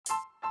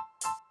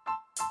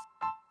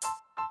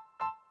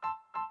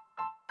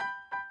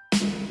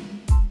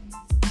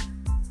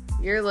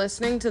You're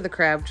listening to the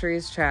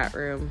Crabtrees Chat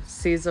Room,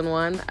 Season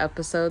 1,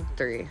 Episode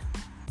 3.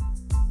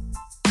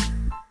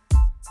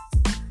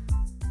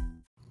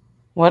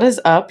 What is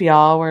up,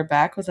 y'all? We're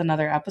back with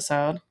another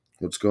episode.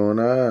 What's going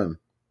on?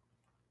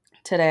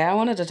 Today I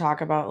wanted to talk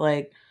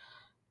about,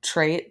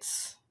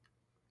 traits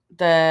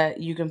that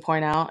you can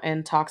point out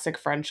in toxic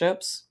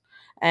friendships.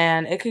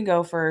 And it can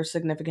go for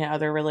significant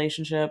other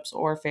relationships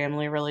or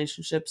family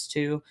relationships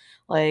too.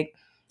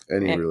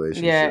 Any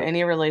relationship. Yeah,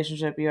 any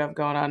relationship you have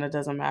going on, it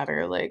doesn't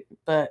matter.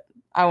 But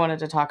I wanted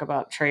to talk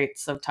about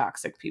traits of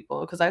toxic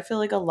people because I feel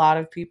like a lot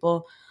of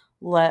people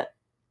let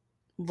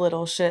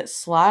little shit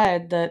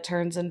slide that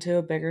turns into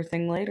a bigger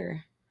thing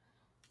later.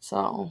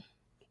 So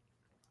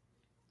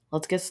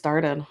let's get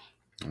started.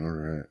 All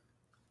right.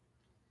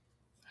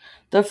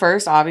 The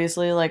first,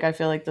 obviously, I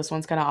feel like this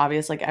one's kind of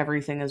obvious.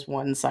 Everything is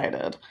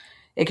one-sided.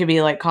 It could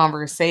be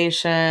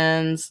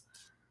conversations,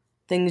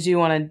 things you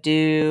want to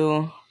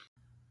do.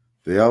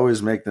 They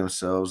always make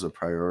themselves a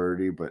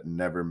priority, but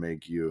never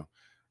make you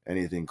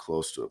anything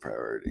close to a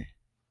priority.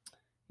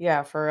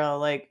 Yeah, for real.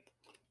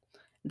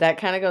 That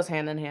kind of goes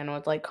hand in hand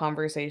with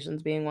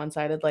conversations being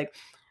one-sided.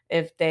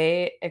 If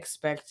they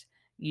expect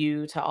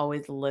you to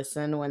always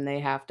listen when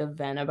they have to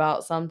vent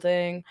about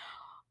something,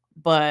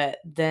 but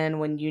then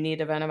when you need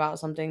to vent about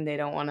something, they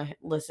don't want to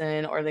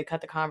listen or they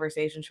cut the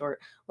conversation short.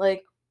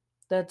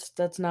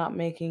 That's not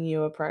making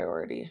you a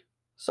priority.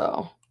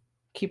 So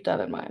keep that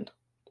in mind.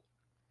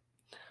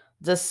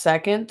 The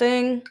second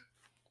thing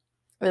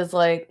is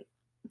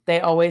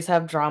they always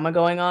have drama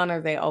going on or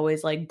they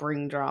always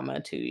bring drama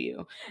to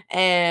you.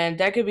 And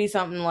that could be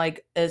something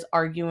as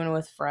arguing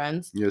with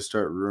friends. You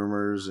start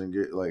rumors and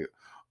get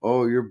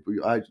oh,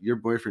 your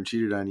boyfriend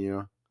cheated on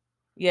you.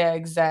 Yeah,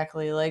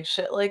 exactly.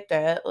 Shit like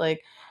that.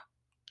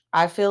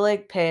 I feel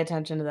pay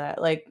attention to that.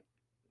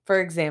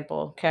 For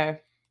example, okay,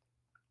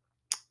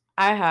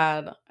 I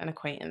had an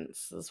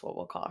acquaintance, this is what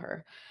we'll call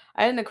her.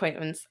 I had an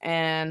acquaintance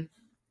and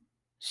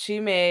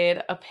she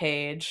made a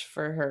page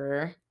for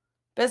her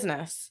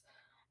business.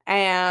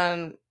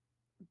 And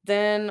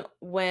then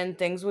when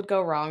things would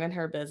go wrong in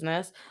her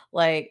business,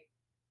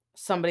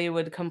 somebody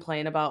would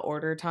complain about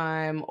order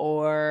time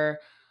or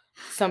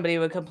somebody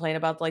would complain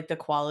about the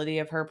quality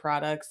of her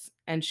products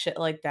and shit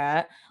like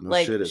that.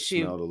 No shit, it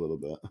smelled a little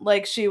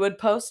bit. She would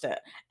post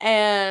it.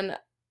 And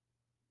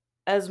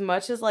as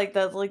much as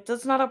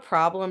that's not a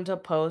problem to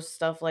post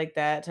stuff like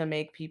that to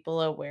make people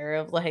aware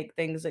of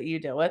things that you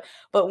deal with,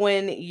 but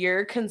when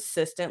you're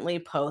consistently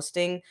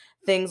posting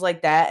things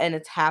like that and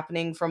it's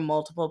happening from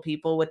multiple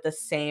people with the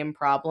same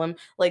problem,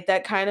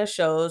 that kind of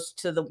shows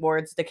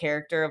towards the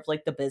character of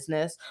the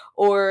business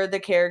or the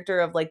character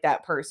of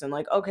that person.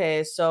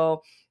 Okay,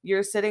 so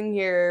you're sitting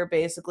here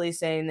basically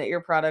saying that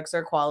your products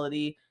are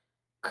quality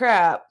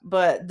crap,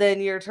 but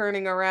then you're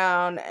turning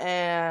around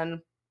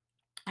and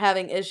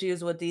having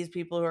issues with these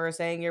people who are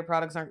saying your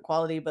products aren't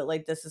quality, but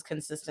this is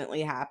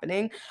consistently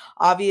happening.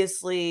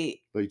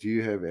 Obviously, do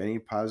you have any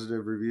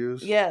positive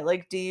reviews? yeah,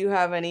 do you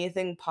have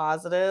anything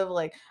positive?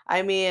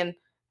 I mean,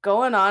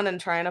 going on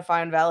and trying to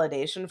find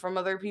validation from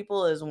other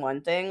people is one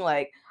thing.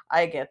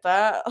 I get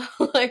that.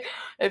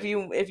 If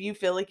you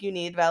feel like you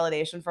need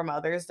validation from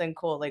others, then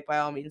cool. By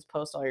all means,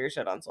 post all your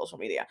shit on social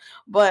media.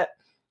 But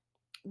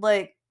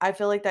I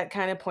feel like that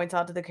kind of points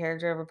out to the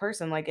character of a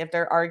person. If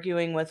they're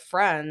arguing with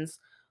friends,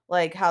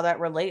 how that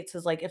relates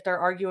is if they're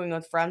arguing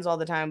with friends all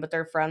the time, but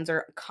their friends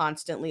are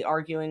constantly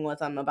arguing with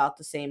them about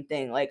the same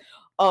thing.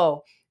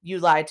 Oh, you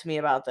lied to me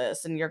about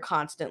this, and you're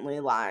constantly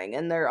lying,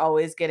 and they're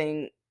always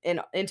getting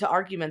into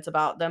arguments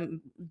about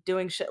them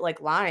doing shit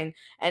like lying,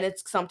 and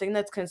it's something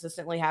that's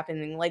consistently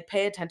happening.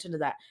 Pay attention to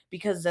that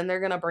because then they're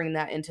gonna bring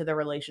that into the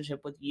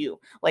relationship with you.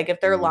 If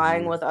they're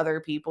lying with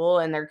other people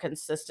and they're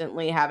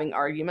consistently having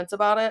arguments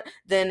about it,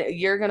 then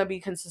you're gonna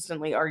be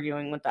consistently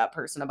arguing with that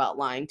person about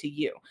lying to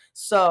you.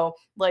 So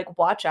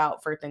watch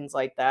out for things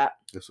like that.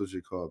 That's what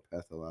you call a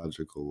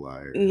pathological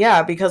liar.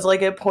 Yeah, because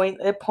it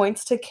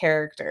points to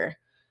character.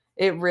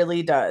 It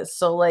really does.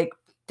 So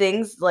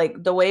things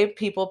the way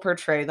people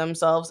portray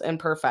themselves in a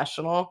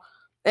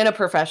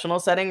professional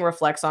setting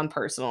reflects on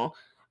personal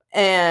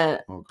and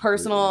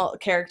personal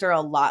character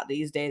a lot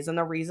these days. And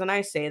the reason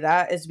I say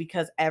that is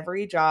because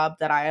every job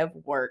that I have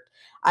worked,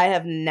 I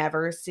have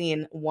never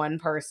seen one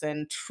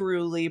person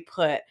truly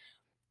put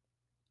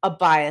a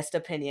biased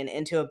opinion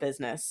into a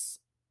business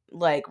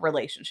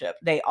relationship.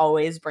 They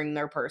always bring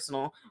their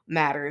personal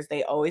matters.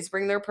 They always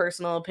bring their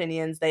personal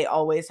opinions. They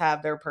always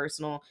have their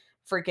personal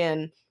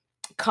freaking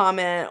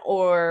comment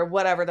or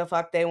whatever the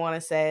fuck they want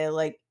to say.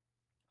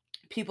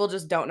 People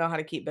just don't know how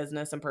to keep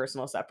business and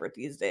personal separate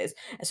these days.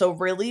 So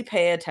really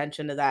pay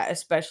attention to that,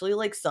 especially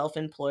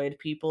self-employed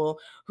people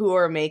who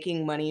are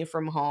making money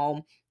from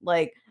home.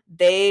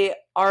 They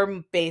are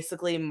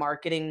basically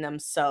marketing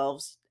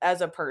themselves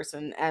as a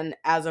person and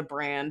as a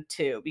brand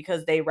too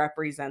because they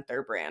represent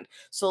their brand.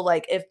 So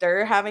if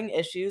they're having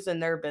issues in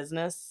their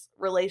business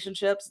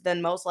relationships,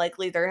 then most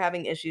likely they're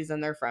having issues in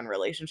their friend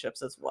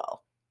relationships as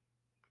well.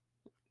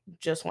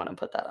 Just want to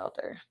put that out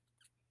there.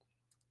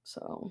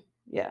 So,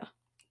 yeah.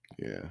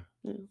 Yeah.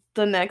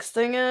 The next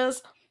thing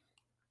is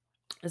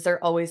is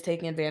they're always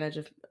taking advantage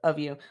of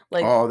you.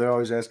 Like, Oh, they're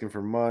always asking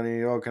for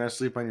money. Oh, can I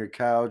sleep on your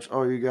couch?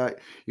 Oh, you got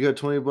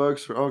 $20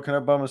 for, oh, can I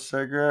buy him a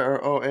cigarette?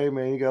 Or, oh, hey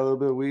man, you got a little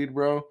bit of weed,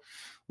 bro?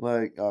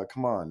 Like,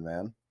 come on,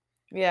 man.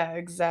 yeah,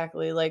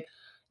 exactly. Like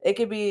it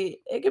could be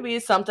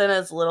something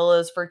as little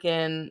as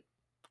freaking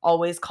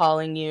always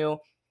calling you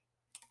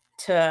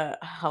to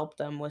help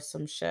them with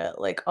some shit.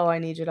 Like, "Oh, I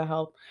need you to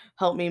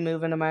help me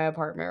move into my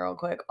apartment real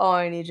quick. Oh,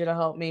 I need you to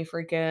help me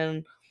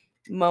freaking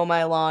mow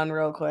my lawn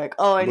real quick.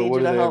 Oh, I But need what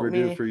you do to they help ever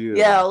do me." for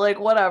Yeah, you? like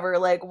whatever.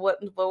 Like what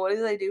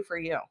do they do for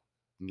you?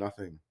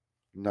 Nothing.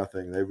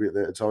 Nothing.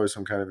 It's always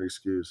some kind of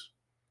excuse.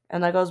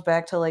 And that goes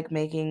back to like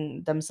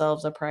making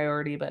themselves a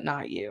priority but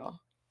not you.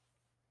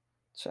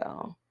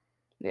 So,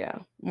 yeah.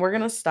 We're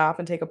going to stop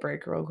and take a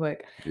break real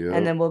quick and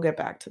Yep. then we'll get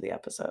back to the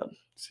episode.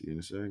 See you in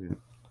a second.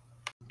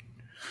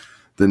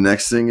 The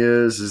next thing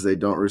is they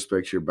don't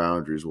respect your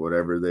boundaries,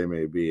 whatever they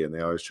may be, and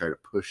they always try to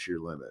push your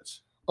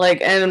limits.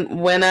 Like,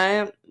 and when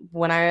I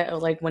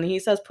like when he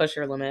says push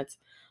your limits,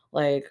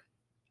 like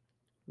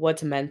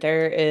what's meant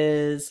there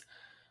is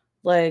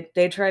like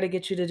they try to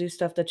get you to do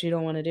stuff that you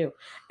don't want to do.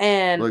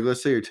 And Like,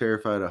 let's say you're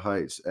terrified of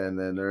heights, and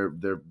then they're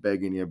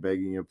begging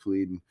you,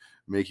 pleading,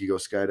 make you go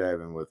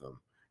skydiving with them,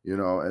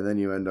 and then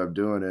you end up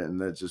doing it,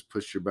 and that just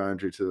pushed your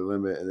boundary to the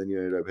limit, and then you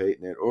ended up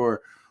hating it,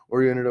 or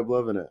you ended up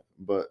loving it,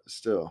 but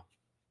still.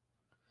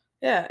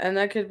 yeah, and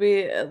that could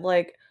be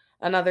like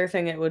another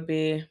thing it would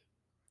be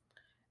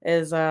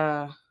is shit,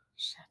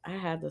 I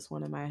had this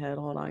one in my head.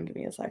 Hold on, give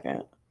me a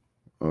second.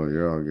 Oh,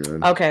 you're all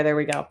good. Okay, there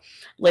we go.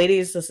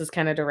 Ladies, this is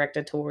kind of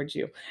directed towards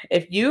you.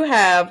 If you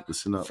have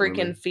Listen up, freaking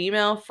women.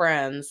 female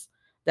friends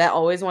that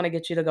always want to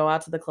get you to go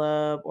out to the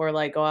club or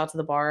like go out to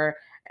the bar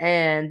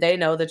and they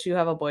know that you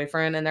have a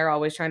boyfriend and they're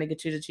always trying to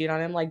get you to cheat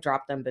on him, like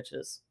drop them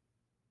bitches.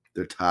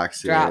 They're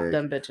toxic. Drop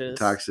them bitches.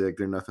 Toxic.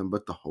 They're nothing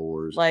but the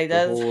whores. Like the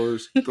that's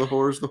whores. The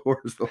whores. The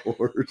whores. The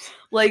whores.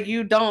 like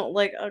you don't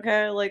like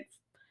okay, like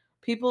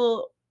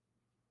people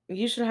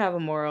you should have a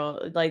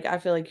moral like I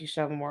feel like you should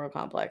have a moral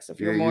complex.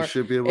 If Yeah, you're you more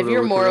should be able if to you're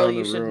look moral, around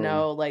you the should room.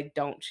 know like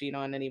don't cheat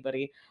on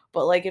anybody.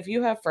 But like if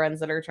you have friends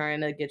that are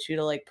trying to get you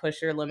to like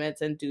push your limits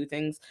and do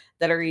things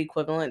that are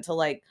equivalent to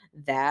like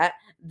that,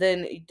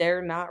 then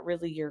they're not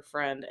really your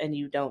friend and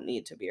you don't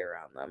need to be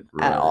around them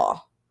at Right.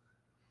 all.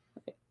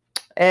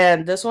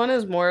 And this one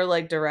is more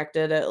like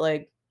directed at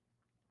like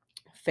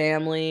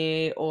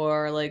family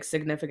or like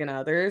significant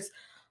others,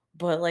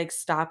 but like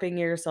stopping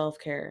your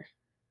self-care.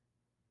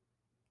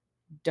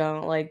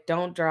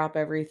 Don't drop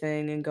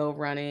everything and go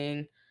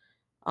running.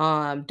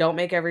 Don't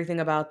make everything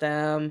about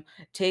them.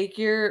 Take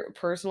your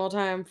personal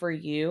time for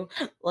you.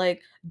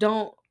 Like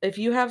don't if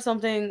you have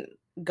something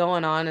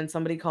going on and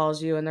somebody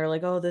calls you and they're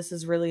like, "Oh, this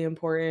is really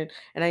important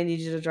and I need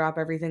you to drop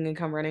everything and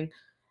come running."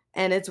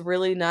 And it's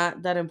really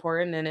not that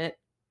important and it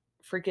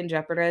freaking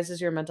jeopardizes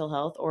your mental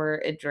health or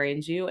it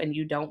drains you and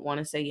you don't want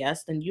to say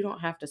yes, then you don't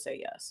have to say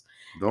yes.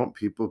 Don't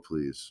people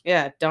please.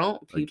 Yeah,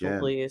 don't people Again,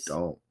 please.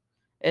 don't.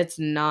 It's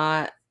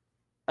not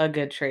a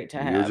good trait to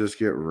You'll have. just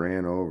get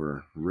ran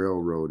over,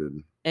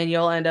 railroaded. And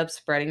you'll end up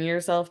spreading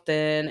yourself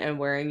thin and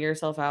wearing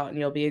yourself out and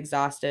you'll be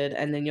exhausted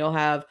and then you'll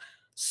have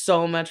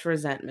so much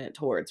resentment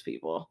towards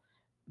people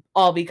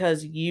all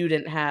because you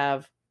didn't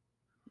have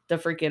the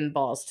freaking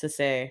balls to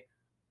say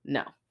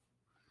no.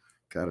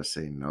 Gotta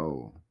say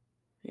no.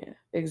 Yeah,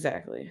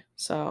 exactly.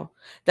 So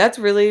that's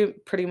really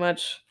pretty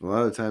much A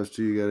lot of times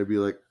too, you gotta be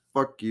like,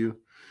 "Fuck you."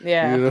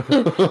 yeah.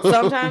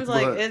 Sometimes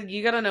like But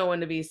you gotta know when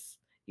to be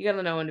you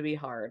gotta know when to be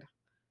hard.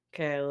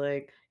 Okay,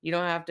 like you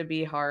don't have to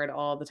be hard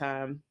all the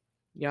time.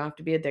 You don't have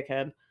to be a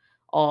dickhead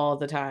all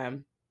the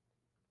time.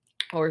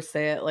 Or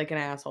say it like an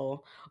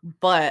asshole.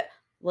 But,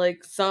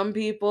 like, some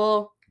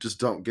people just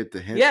don't get the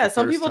hint. yeah, the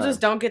some first people time.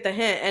 just don't get the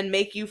hint and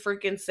make you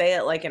freaking say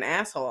it like an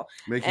asshole.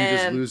 Make you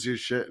just And lose your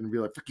shit and be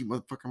like, "Fuck you,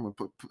 motherfucker!" I'm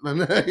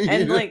gonna put.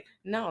 and, like,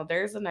 no,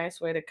 there's a nice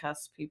way to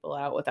cuss people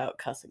out without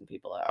cussing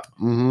people out.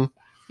 Mm-hmm.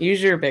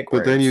 Use your big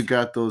words. But then you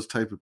got those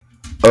type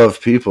of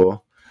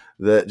people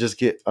that just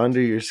get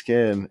under your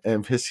skin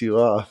and piss you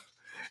off,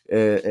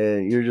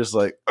 and you're just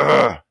like,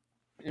 ugh.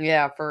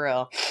 Yeah, for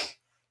real.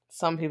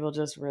 Some people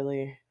just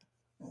really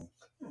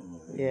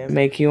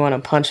make you want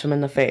to punch them in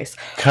the face.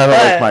 Kind of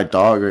like my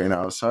dog right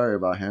now. Sorry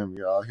about him,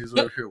 y'all. He's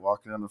over here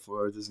walking on the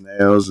floor with his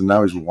nails, and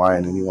now he's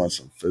whining. He wants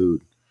some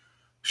food.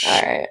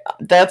 All right,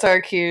 that's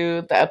our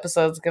cue. The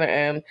episode's gonna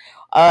end.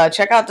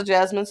 Check out the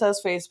Jasmine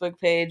Says Facebook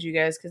page. You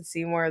guys can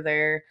see more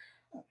there,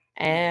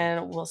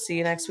 and we'll see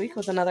you next week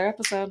with another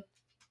episode.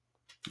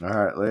 All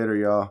right, later,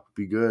 y'all.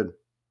 Be good.